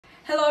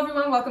Hello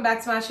everyone, welcome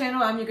back to my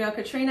channel. I'm your girl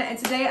Katrina, and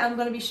today I'm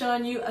going to be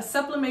showing you a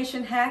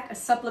sublimation hack, a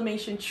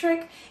sublimation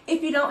trick.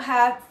 If you don't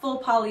have full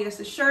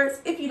polyester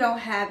shirts, if you don't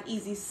have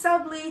easy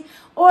subli,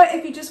 or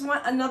if you just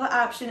want another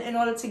option in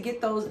order to get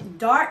those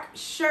dark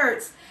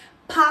shirts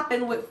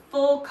popping with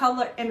full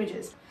color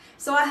images.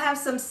 So I have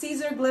some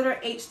Sister Glitter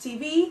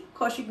HTV. Of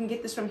course, you can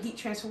get this from Heat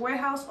Transfer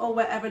Warehouse or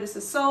wherever this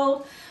is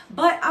sold.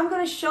 But I'm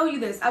going to show you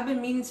this. I've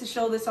been meaning to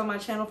show this on my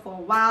channel for a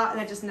while,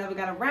 and I just never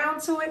got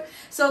around to it.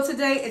 So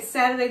today, it's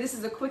Saturday. This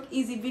is a quick,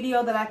 easy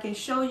video that I can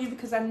show you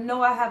because I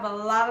know I have a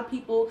lot of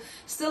people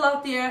still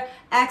out there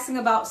asking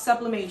about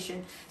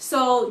sublimation.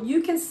 So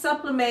you can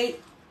sublimate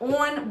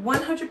on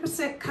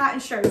 100% cotton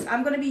shirts.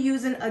 I'm going to be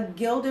using a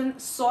Gildan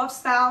soft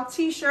style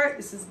t-shirt.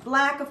 This is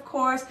black, of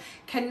course.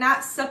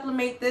 Cannot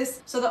sublimate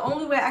this. So the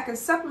only way I can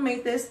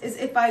sublimate this is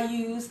if I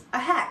use a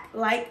hack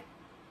like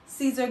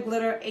Sister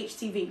Glitter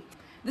HTV.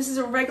 This is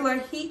a regular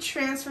heat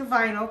transfer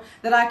vinyl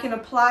that I can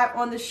apply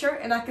on the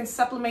shirt, and I can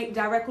sublimate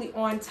directly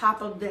on top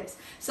of this.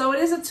 So it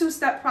is a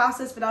two-step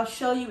process, but I'll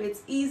show you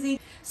it's easy.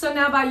 So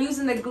now by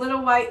using the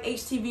glitter white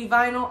HTV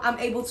vinyl, I'm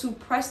able to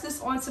press this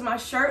onto my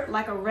shirt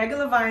like a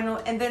regular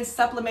vinyl and then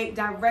sublimate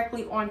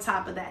directly on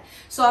top of that.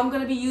 So I'm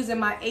going to be using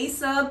my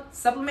A-Sub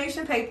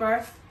sublimation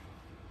paper,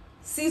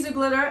 Sister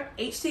Glitter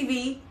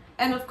HTV,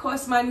 and of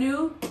course my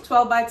new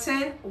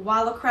 12x10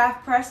 Walla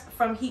Craft press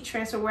from Heat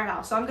Transfer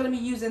Warehouse. So I'm going to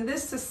be using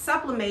this to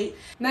sublimate.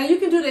 Now you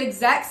can do the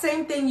exact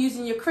same thing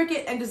using your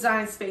Cricut and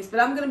Design Space, but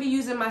I'm going to be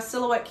using my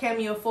Silhouette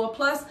Cameo 4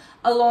 Plus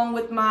along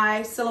with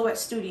my Silhouette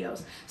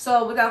Studios.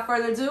 So without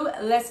further ado,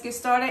 let's get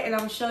started, and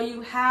I'm going to show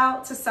you how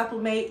to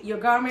sublimate your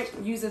garment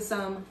using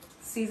some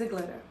Sister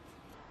Glitter.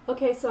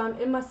 Okay, so I'm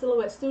in my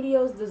Silhouette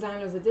Studios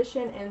Designer's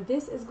Edition, and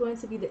this is going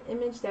to be the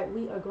image that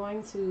we are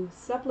going to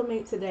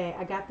sublimate today.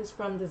 I got this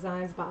from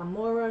Designs by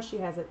Amora. She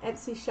has an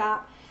Etsy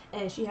shop,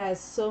 and she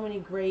has so many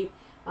great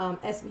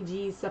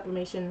SVG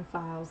sublimation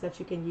files that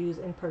you can use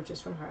and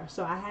purchase from her.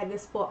 So I had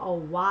this for a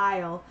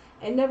while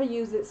and never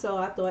used it, so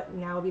I thought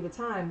now would be the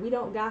time. We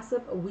don't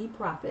gossip, we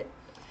profit.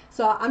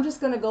 So I'm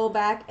just going to go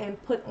back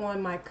and put on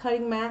my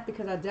cutting mat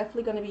because I'm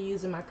definitely going to be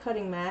using my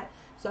cutting mat.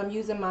 So I'm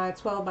using my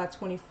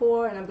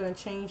 12x24, and I'm going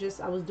to change this.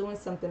 I was doing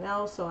something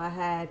else, so I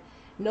had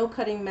no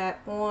cutting mat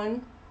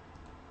on.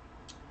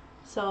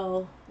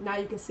 So now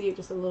you can see it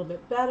just a little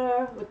bit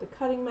better with the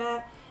cutting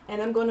mat.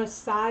 And I'm going to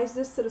size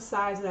this to the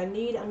size that I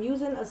need. I'm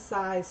using a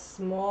size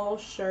small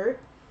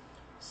shirt.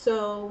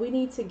 So we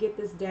need to get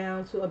this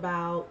down to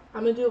about,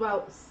 I'm going to do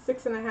about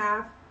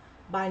 6.5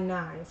 by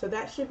 9. So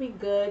that should be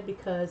good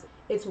because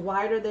it's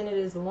wider than it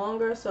is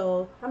longer.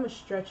 So I'm going to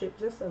stretch it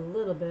just a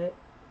little bit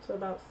to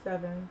about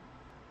 7.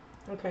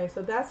 Okay,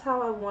 so that's how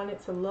I want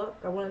it to look.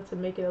 I wanted to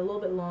make it a little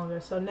bit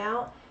longer. So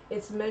now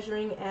it's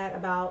measuring at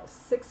about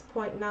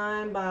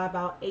 6.9 by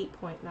about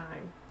 8.9.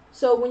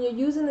 So when you're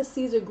using the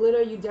Sister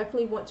Glitter, you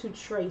definitely want to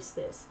trace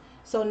this.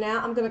 So now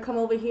I'm going to come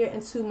over here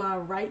into my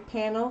right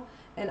panel,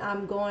 and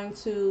I'm going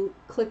to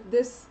click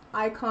this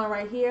icon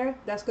right here.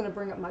 That's going to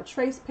bring up my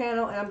trace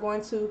panel, and I'm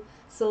going to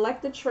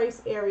select the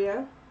trace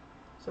area.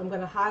 So I'm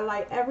going to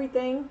highlight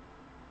everything.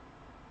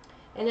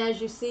 And as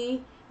you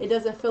see, it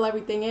doesn't fill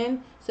everything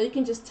in, so you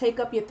can just take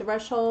up your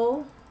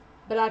threshold.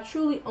 But I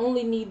truly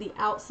only need the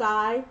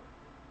outside,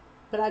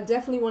 but I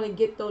definitely want to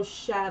get those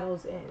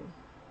shadows in.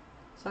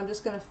 So I'm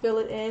just going to fill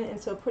it in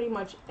until pretty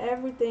much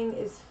everything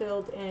is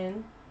filled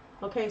in.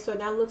 Okay, so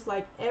now it looks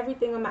like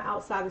everything on my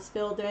outside is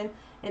filled in,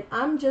 and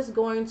I'm just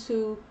going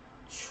to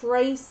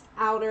trace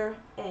outer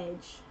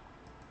edge.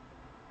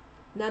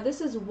 Now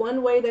this is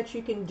one way that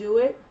you can do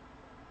it.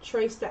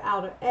 Trace the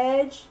outer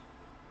edge.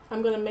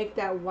 I'm going to make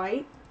that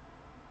white.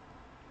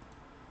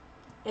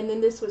 And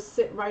then this would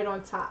sit right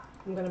on top.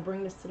 I'm going to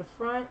bring this to the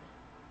front.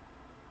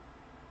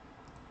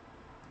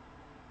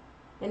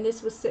 And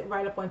this would sit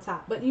right up on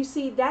top. But you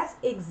see, that's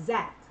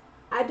exact.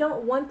 I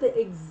don't want the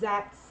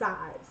exact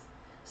size.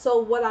 So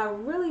what I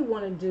really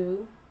want to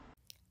do,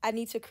 I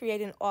need to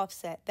create an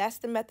offset. That's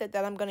the method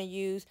that I'm going to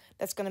use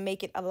that's going to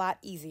make it a lot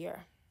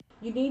easier.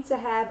 You need to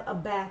have a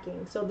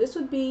backing. So this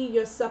would be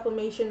your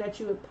sublimation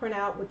that you would print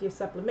out with your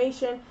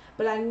sublimation,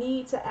 but I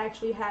need to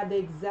actually have the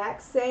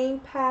exact same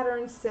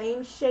pattern,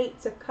 same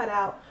shape to cut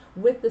out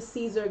with the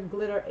Sister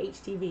Glitter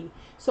HTV.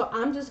 So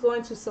I'm just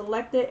going to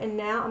select it, and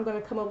now I'm going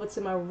to come over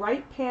to my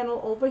right panel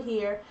over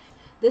here.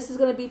 This is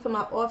going to be for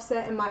my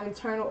offset and my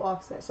internal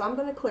offset. So I'm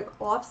going to click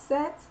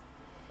offset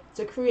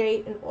to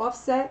create an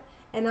offset,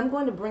 and I'm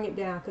going to bring it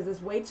down because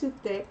it's way too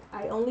thick.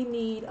 I only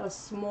need a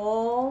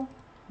small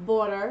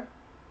border.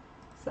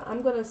 So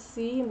I'm going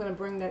to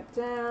bring that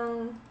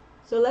down.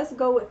 So let's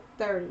go with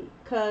 30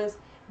 because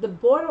the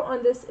border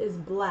on this is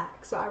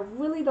black. So I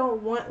really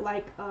don't want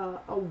like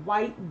a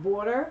white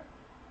border.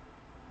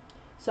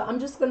 So I'm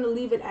just going to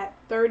leave it at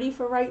 30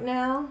 for right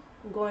now.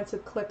 I'm going to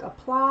click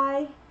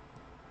apply.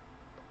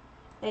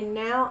 And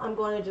now I'm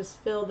going to just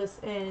fill this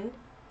in.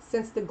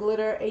 Since the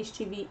glitter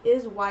HTV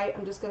is white,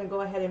 I'm just going to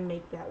go ahead and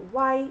make that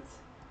white.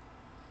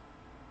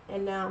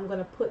 And now I'm going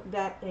to put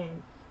that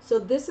in. So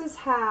this is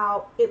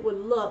how it would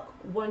look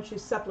once you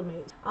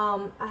sublimate.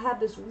 I have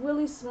this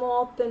really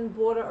small thin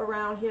border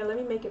around here. Let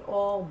me make it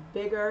all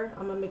bigger.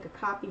 I'm gonna make a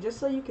copy just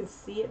so you can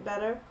see it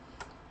better.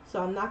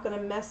 So I'm not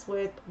gonna mess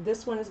with,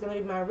 this one is gonna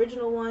be my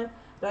original one,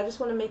 but I just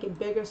wanna make it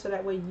bigger so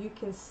that way you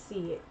can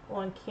see it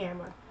on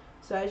camera.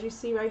 So as you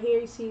see right here,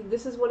 you see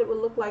this is what it would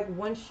look like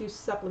once you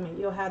sublimate.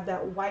 You'll have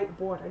that white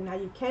border. Now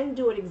you can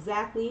do it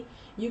exactly.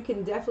 You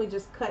can definitely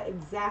just cut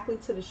exactly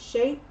to the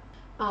shape.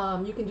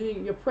 You can do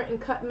your print and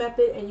cut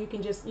method, and you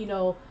can just, you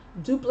know,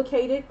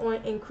 duplicate it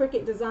in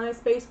Cricut Design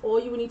Space. All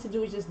you would need to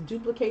do is just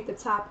duplicate the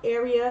top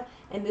area,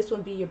 and this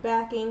would be your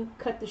backing.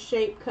 Cut the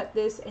shape, cut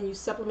this, and you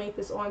sublimate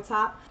this on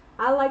top.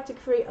 I like to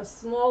create a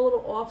small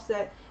little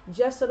offset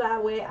just so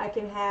that way I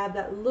can have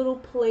that little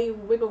play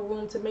wiggle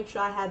room to make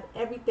sure I have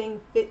everything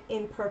fit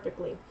in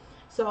perfectly.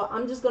 So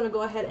I'm just going to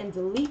go ahead and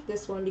delete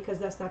this one because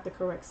that's not the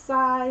correct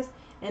size,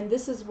 and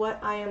this is what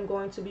I am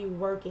going to be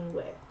working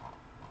with.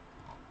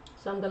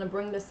 So I'm going to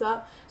bring this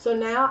up. So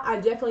now I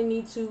definitely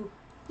need to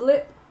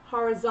flip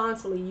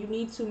horizontally. You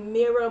need to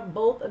mirror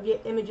both of your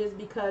images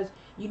because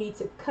you need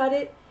to cut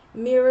it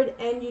mirrored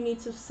and you need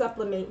to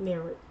sublimate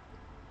mirrored.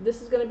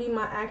 This is going to be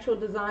my actual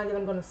design that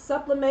I'm going to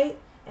sublimate,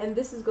 and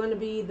this is going to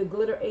be the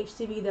Glitter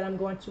HTV that I'm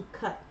going to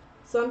cut.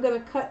 So I'm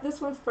going to cut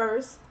this one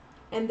first,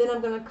 and then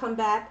I'm going to come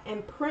back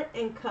and print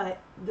and cut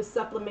the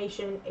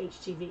Sublimation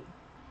HTV.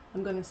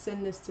 I'm going to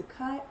send this to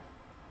cut.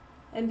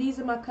 And these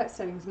are my cut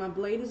settings. My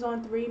blade is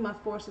on 3, my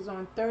force is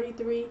on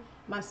 33,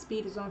 my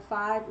speed is on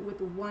 5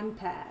 with 1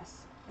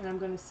 pass. And I'm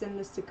going to send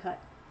this to cut.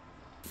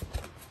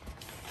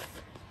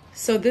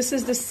 So this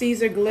is the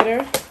Siser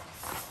glitter.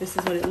 This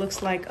is what it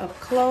looks like up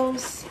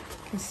close. You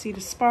can see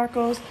the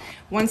sparkles.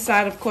 One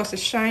side, of course,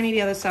 is shiny,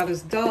 the other side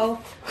is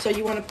dull. So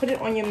you want to put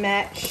it on your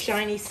mat,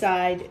 shiny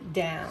side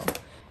down.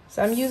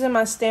 So I'm using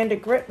my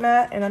standard grip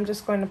mat, and I'm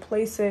just going to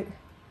place it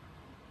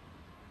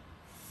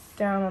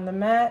down on the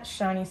mat,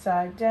 shiny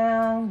side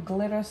down,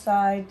 glitter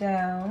side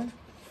down.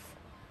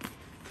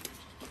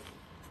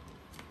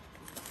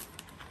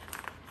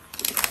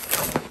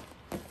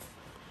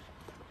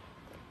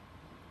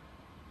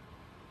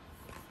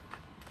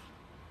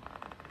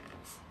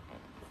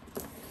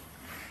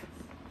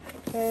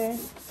 Okay,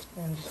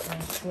 I'm just going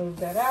to smooth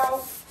that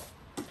out.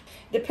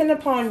 Depending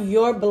upon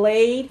your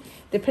blade,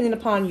 depending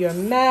upon your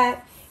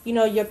mat, you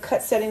know, your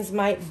cut settings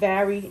might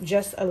vary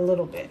just a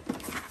little bit.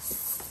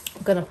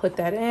 I'm gonna put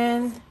that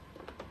in.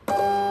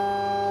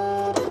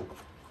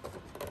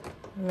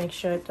 Make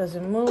sure it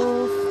doesn't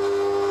move.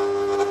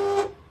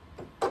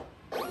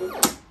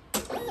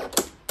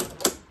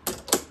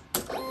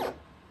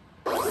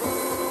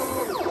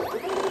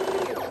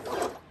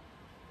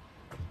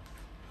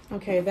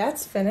 Okay,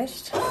 that's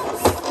finished.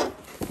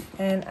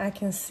 And I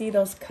can see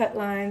those cut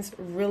lines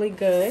really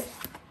good.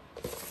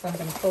 So I'm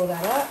gonna pull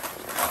that up.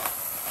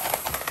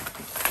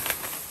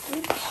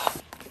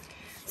 Oops.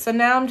 So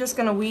now I'm just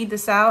gonna weed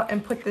this out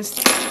and put this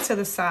to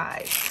the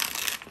side.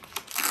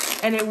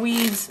 And it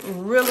weaves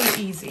really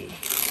easy.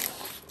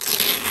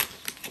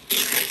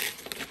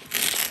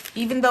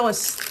 Even though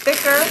it's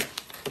thicker,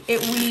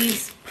 it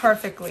weaves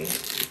perfectly.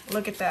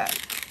 Look at that.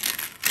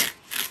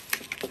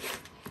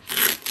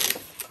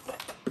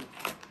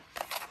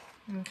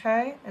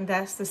 Okay, and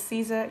that's the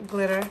Siser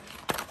glitter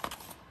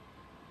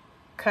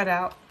cut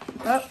out.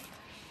 Oh,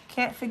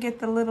 can't forget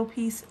the little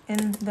piece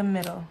in the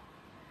middle.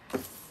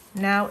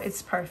 Now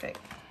it's perfect.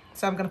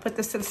 So I'm going to put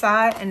this to the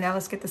side, and now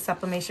let's get the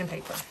sublimation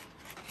paper.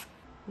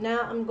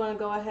 Now I'm going to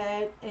go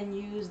ahead and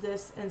use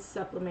this and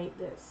sublimate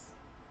this.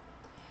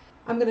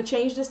 I'm going to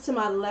change this to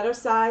my letter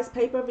size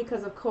paper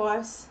because, of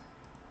course,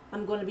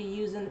 I'm going to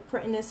be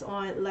printing this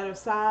on letter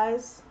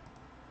size.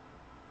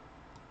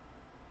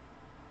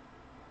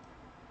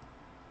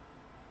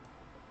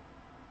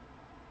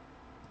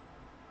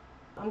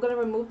 I'm going to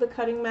remove the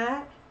cutting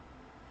mat,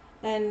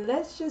 and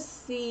let's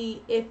just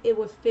see if it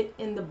would fit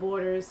in the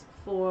borders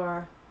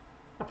for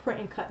a print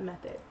and cut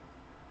method.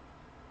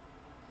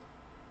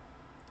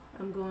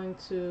 I'm going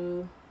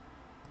to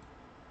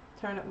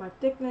turn up my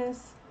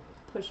thickness,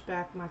 push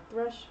back my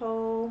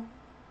threshold,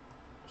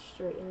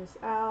 straighten this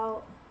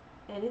out,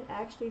 and it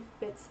actually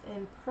fits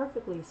in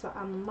perfectly. So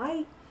I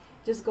might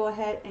just go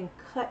ahead and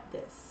cut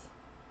this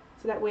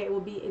so that way it will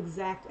be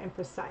exact and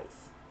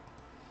precise.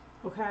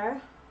 Okay?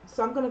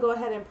 So I'm going to go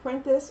ahead and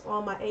print this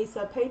on my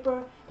A-sub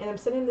paper, and I'm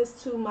sending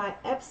this to my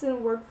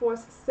Epson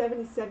Workforce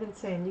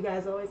 7710. You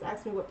guys always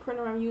ask me what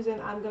printer I'm using.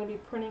 I'm going to be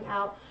printing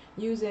out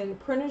using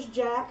Printer's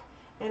Jack,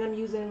 and I'm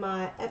using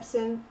my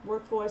Epson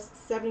Workforce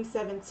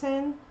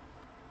 7710.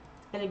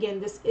 And again,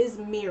 this is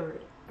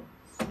mirrored.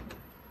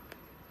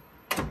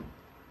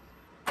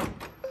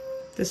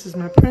 This is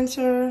my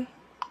printer,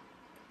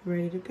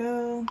 ready to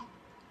go.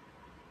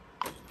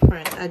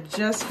 Print. I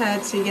just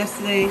had to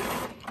yesterday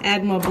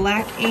add more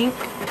black ink.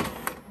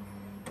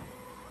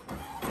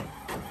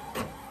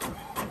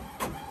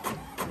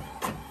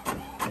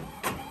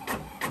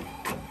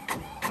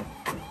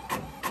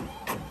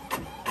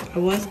 I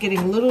was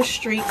getting little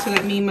streaks, so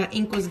that means my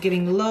ink was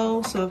getting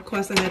low. So of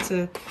course I had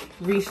to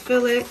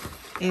refill it,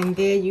 and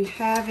there you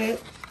have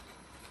it.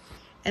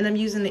 and I'm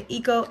using the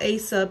Eco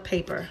A-Sub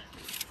paper.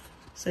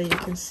 So you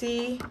can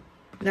see.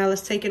 Now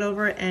let's take it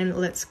over and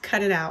let's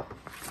cut it out.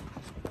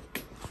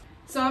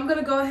 So I'm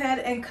gonna go ahead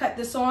and cut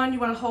this on. You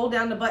wanna hold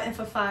down the button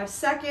for 5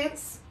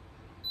 seconds.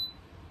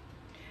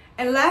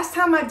 And last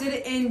time I did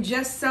it in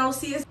just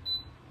Celsius,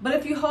 but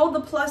if you hold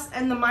the plus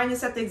and the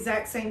minus at the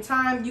exact same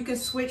time, you can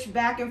switch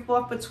back and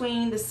forth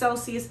between the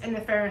Celsius and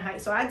the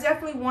Fahrenheit. So I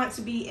definitely want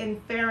to be in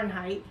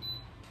Fahrenheit.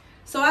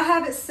 So I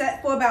have it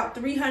set for about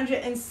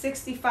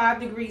 365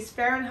 degrees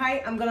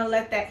Fahrenheit. I'm gonna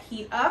let that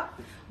heat up.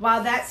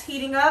 While that's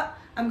heating up,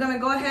 I'm gonna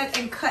go ahead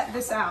and cut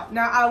this out.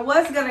 Now I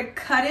was gonna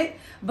cut it,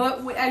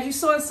 but as you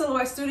saw in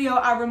Silhouette Studio,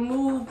 I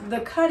removed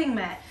the cutting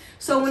mat.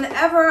 So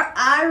whenever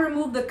I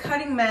remove the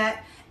cutting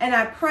mat and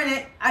I print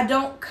it, I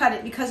don't cut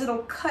it because it'll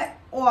cut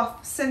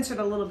off centered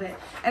a little bit,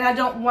 and I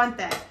don't want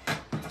that.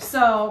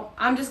 So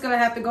I'm just gonna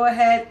have to go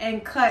ahead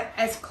and cut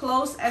as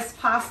close as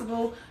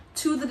possible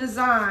to the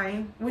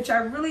design, which I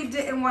really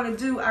didn't want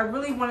to do. I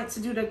really wanted to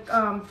do the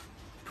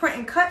print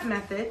and cut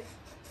method,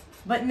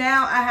 but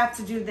now I have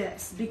to do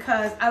this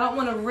because I don't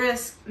want to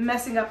risk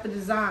messing up the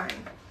design,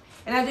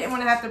 and I didn't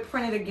want to have to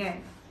print it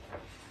again.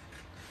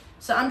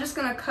 So I'm just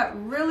gonna cut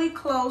really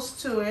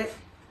close to it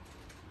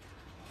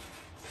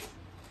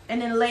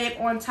and then lay it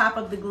on top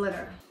of the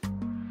glitter.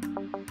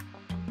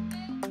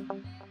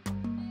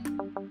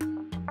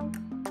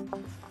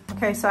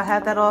 Okay, so I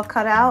have that all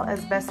cut out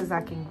as best as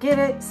I can get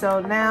it. So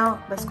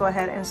now let's go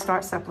ahead and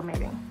start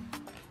sublimating.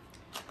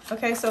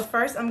 Okay, so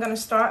first I'm gonna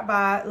start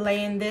by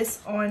laying this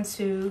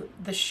onto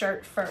the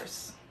shirt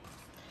first.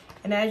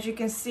 And as you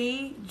can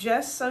see,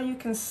 just so you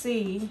can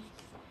see,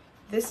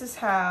 this is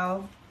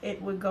how it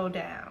would go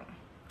down.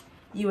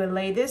 You would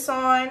lay this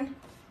on,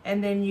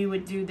 and then you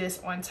would do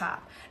this on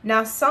top.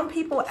 Now, some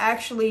people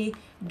actually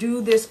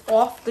do this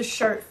off the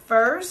shirt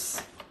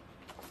first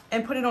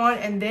and put it on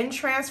and then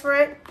transfer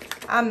it.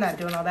 I'm not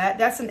doing all that.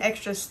 That's an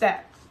extra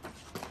step.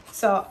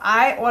 So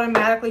I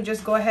automatically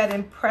just go ahead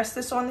and press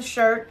this on the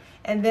shirt,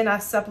 and then I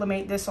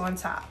sublimate this on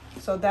top.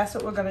 So that's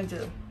what we're gonna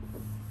do.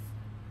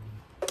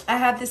 I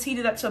have this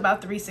heated up to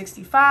about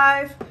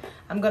 365.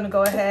 I'm gonna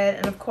go ahead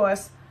and, of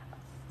course,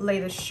 lay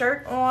the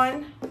shirt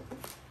on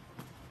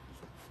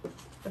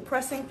the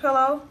pressing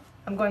pillow.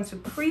 I'm going to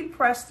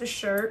pre-press the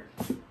shirt,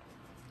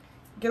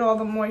 get all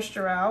the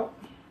moisture out.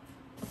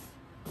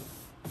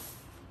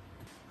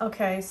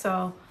 Okay,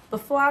 so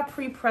before I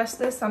pre-press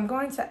this, I'm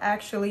going to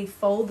actually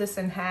fold this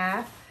in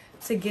half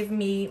to give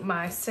me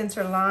my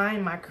center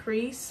line, my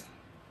crease.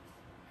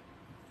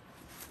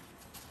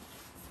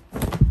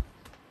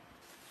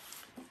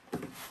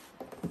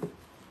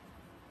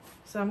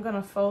 So I'm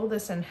gonna fold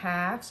this in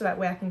half so that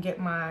way I can get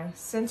my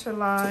center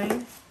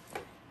line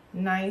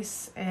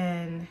nice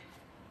and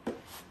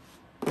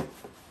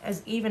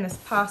as even as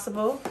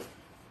possible.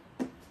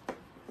 I'm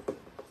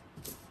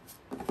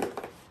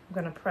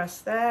gonna press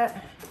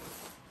that.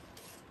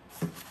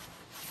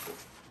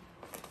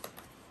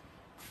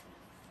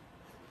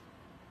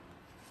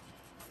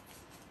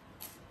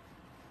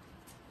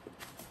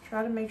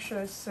 Try to make sure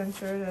it's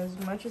centered as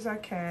much as I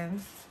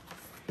can.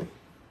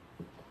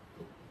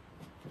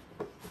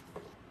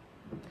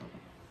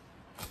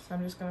 So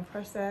I'm just gonna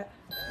press that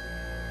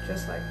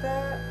just like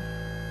that.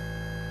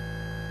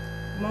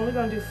 I'm only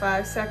gonna do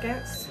 5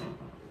 seconds.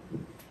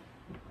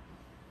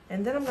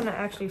 And then I'm gonna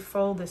actually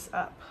fold this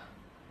up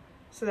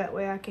so that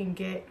way I can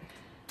get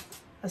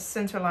a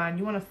center line.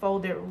 You wanna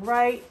fold it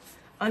right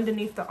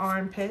underneath the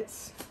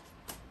armpits.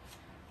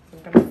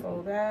 I'm gonna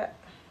fold that.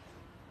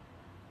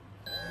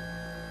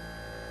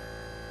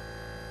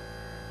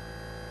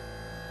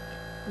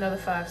 Another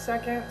 5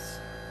 seconds.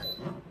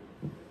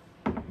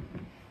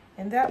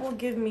 And that will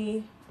give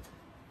me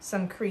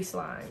some crease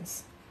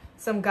lines,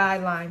 some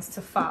guidelines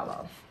to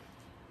follow,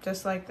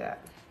 just like that,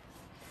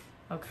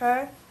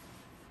 okay?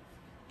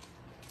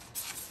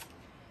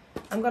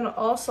 I'm gonna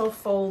also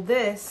fold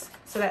this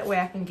so that way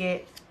I can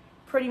get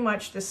pretty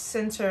much the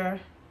center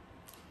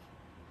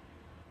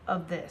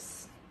of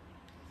this.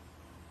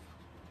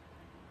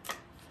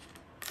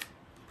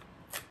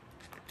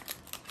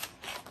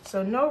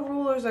 So no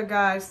rulers or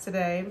guides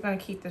today. We're gonna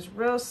keep this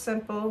real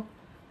simple.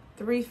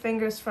 3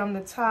 fingers from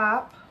the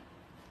top.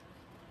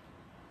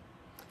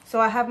 So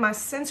I have my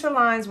center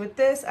lines with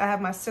this. I have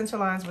my center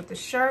lines with the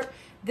shirt.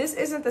 This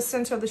isn't the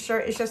center of the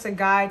shirt. It's just a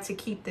guide to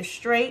keep this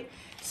straight.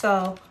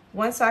 So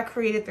once I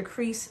created the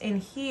crease in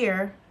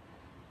here,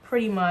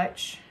 pretty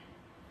much,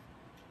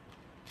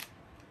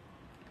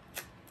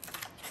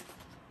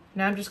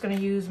 now I'm just gonna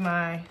use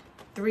my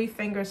 3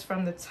 fingers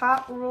from the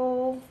top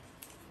rule.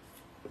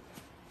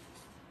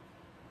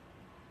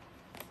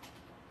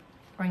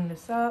 Bring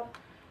this up,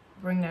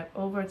 bring that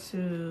over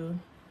to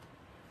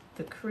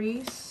the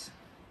crease,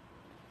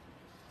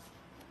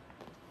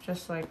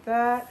 just like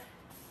that.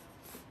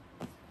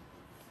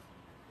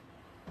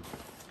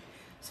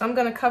 So I'm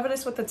gonna cover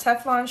this with a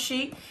Teflon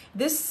sheet.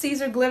 This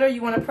Siser glitter,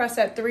 you wanna press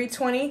at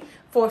 320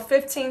 for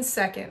 15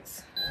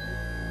 seconds.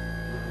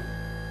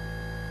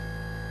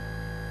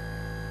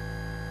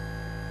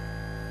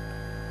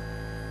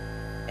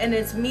 And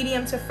it's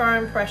medium to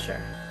firm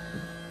pressure.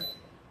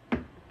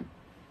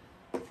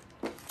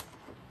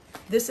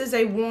 This is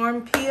a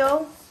warm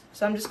peel,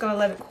 so I'm just gonna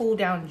let it cool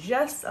down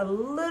just a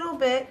little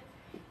bit,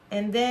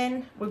 and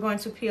then we're going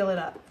to peel it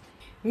up.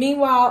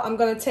 Meanwhile, I'm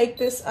gonna take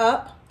this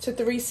up to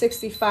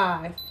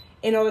 365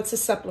 in order to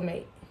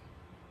sublimate.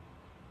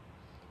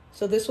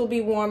 So this will be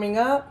warming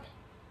up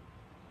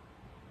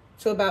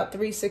to about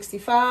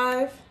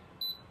 365,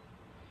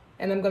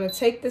 and I'm gonna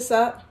take this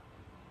up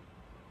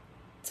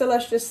to,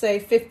 let's just say,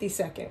 50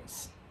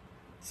 seconds.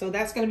 So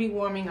that's gonna be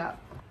warming up.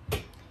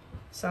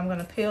 So I'm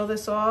gonna peel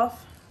this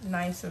off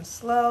nice and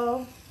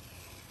slow.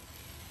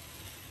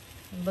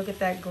 And look at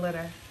that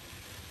glitter.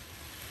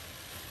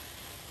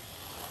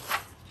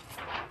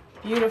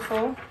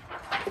 Beautiful.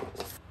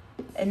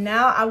 And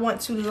now I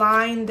want to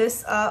line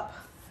this up,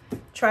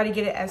 try to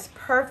get it as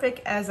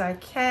perfect as I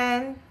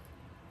can.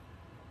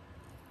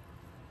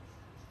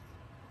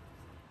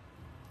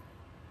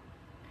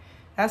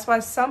 That's why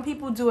some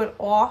people do it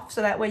off,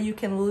 so that way you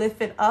can lift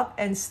it up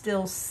and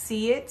still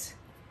see it.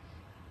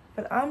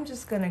 But I'm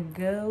just gonna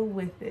go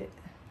with it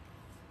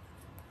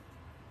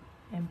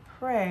and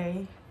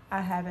pray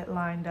I have it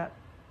lined up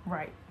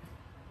right.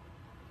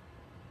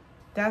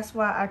 That's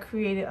why I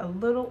created a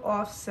little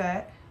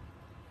offset,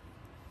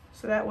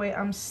 so that way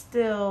I'm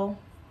still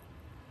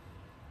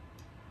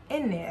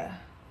in there,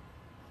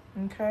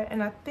 okay?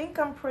 And I think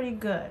I'm pretty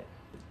good.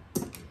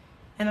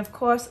 And of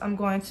course, I'm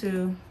going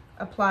to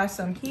apply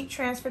some heat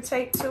transfer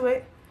tape to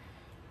it,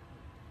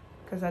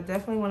 because I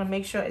definitely want to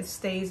make sure it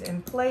stays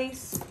in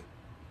place.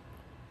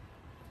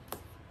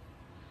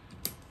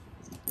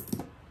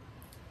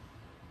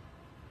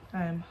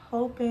 I am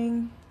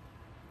hoping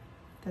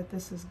that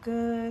this is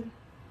good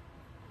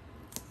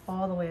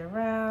all the way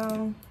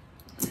around.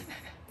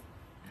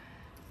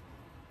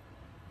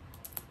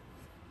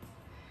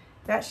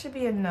 That should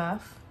be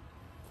enough,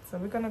 so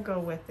we're gonna go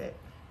with it.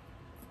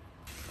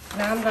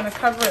 Now I'm gonna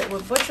cover it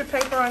with butcher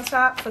paper on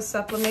top for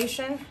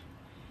sublimation,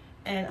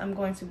 and I'm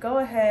going to go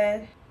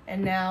ahead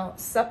and now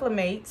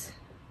sublimate.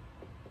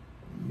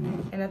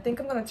 And I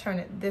think I'm gonna turn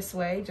it this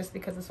way just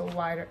because it's a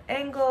wider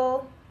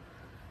angle,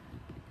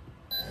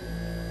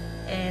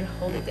 and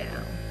hold it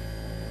down.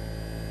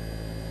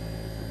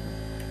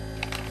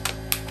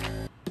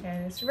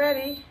 And it's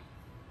ready.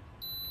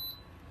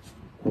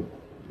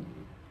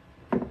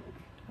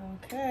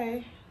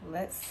 Okay,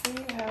 let's see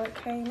how it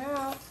came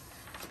out.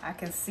 I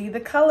can see the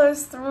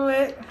colors through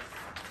it.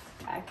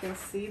 I can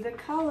see the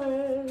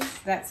colors.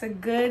 That's a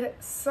good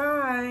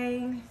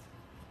sign.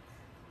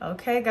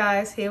 Okay,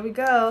 guys, here we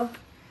go.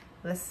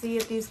 Let's see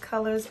if these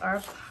colors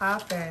are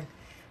popping.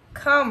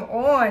 Come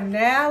on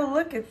now,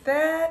 look at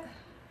that.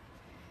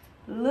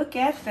 Look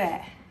at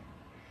that.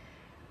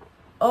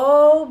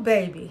 Oh,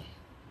 baby.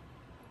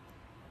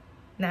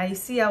 Now you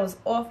see I was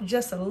off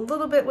just a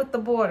little bit with the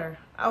border.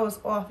 I was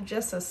off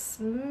just a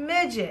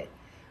smidget,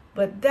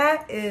 but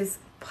that is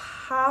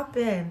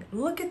popping.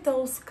 Look at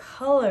those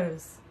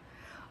colors.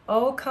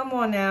 Oh, come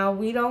on now.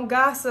 We don't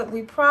gossip,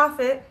 we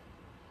profit.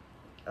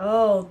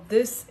 Oh,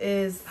 this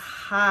is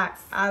hot.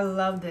 I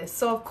love this.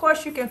 So of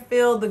course you can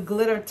feel the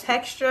glitter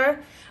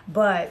texture,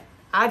 but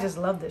I just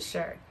love this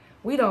shirt.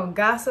 We don't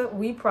gossip,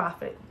 we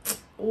profit.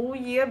 Oh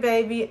yeah,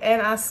 baby.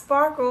 And I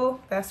sparkle.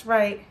 That's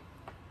right.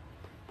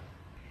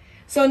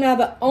 So now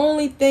the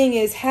only thing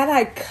is, had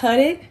I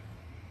cut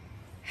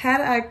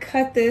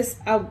this,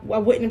 I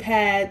wouldn't have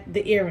had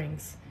the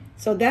earrings.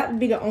 So that would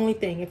be the only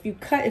thing. If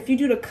you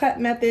do the cut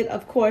method,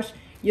 of course,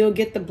 you'll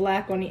get the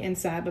black on the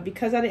inside. But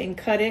because I didn't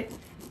cut it,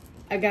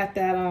 I got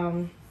that,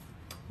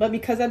 but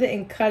because I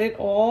didn't cut it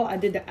all, I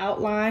did the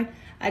outline,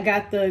 I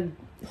got the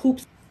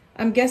hoops.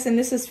 I'm guessing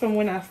this is from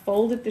when I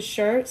folded the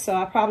shirt, so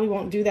I probably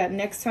won't do that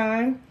next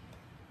time.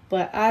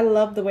 But I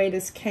love the way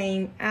this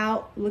came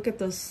out. Look at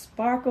those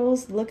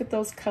sparkles. Look at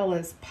those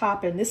colors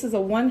popping. This is a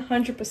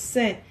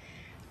 100%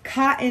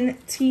 cotton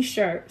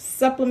t-shirt.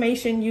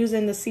 Sublimation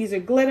using the Sister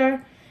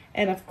Glitter.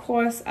 And of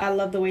course, I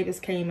love the way this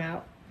came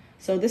out.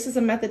 So this is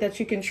a method that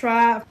you can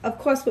try, of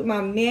course, with my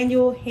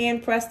manual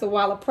hand press, the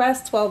Walla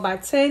press 12 by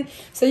 10.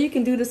 So you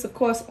can do this, of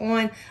course,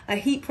 on a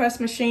heat press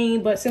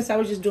machine. But since I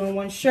was just doing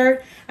one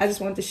shirt, I just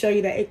wanted to show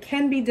you that it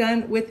can be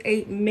done with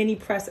a mini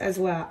press as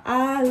well.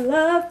 I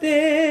love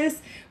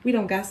this. We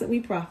don't gossip, we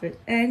profit,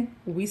 and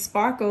we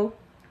sparkle.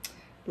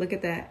 Look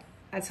at that.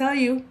 I tell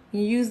you,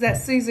 you use that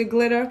Sister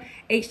Glitter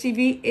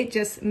HTV, it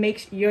just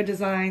makes your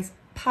designs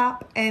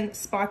pop and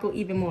sparkle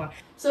even more.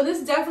 So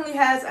this definitely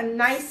has a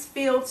nice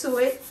feel to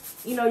it.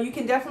 You know, you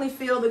can definitely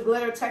feel the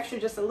glitter texture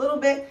just a little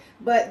bit,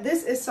 but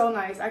this is so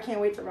nice. I can't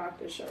wait to rock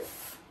this shirt.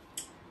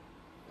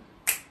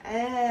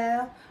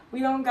 And we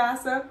don't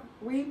gossip,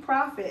 we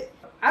profit.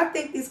 I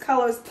think these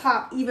colors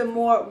pop even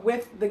more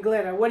with the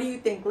glitter. What do you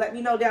think? Let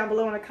me know down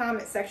below in the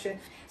comment section.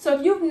 So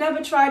if you've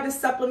never tried this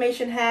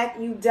sublimation hack,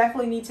 you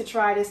definitely need to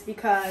try this,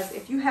 because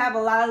if you have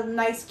a lot of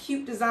nice,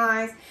 cute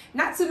designs,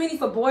 not too many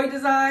for boy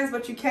designs,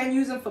 but you can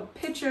use them for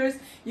pictures.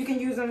 You can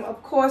use them,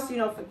 of course, you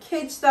know, for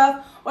kid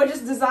stuff, or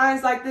just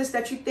designs like this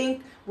that you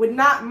think would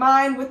not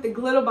mind with the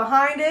glitter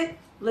behind it.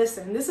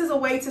 Listen, this is a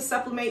way to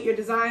sublimate your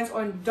designs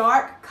on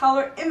dark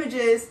color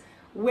images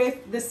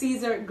with the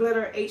Sister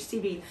Glitter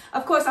HTV.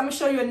 Of course, I'm going to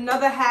show you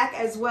another hack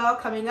as well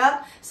coming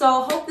up.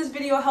 So hope this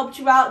video helped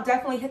you out.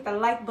 Definitely hit the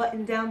like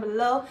button down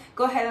below.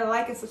 Go ahead and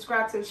like and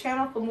subscribe to the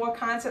channel for more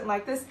content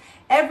like this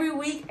every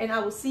week. And I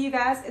will see you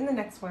guys in the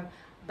next one.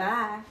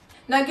 Bye.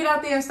 Now get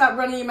out there and stop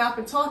running your mouth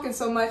and talking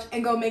so much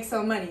and go make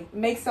some money.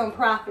 Make some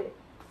profit.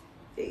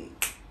 Hey,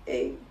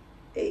 hey,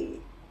 hey,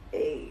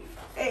 hey,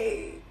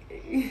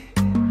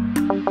 hey.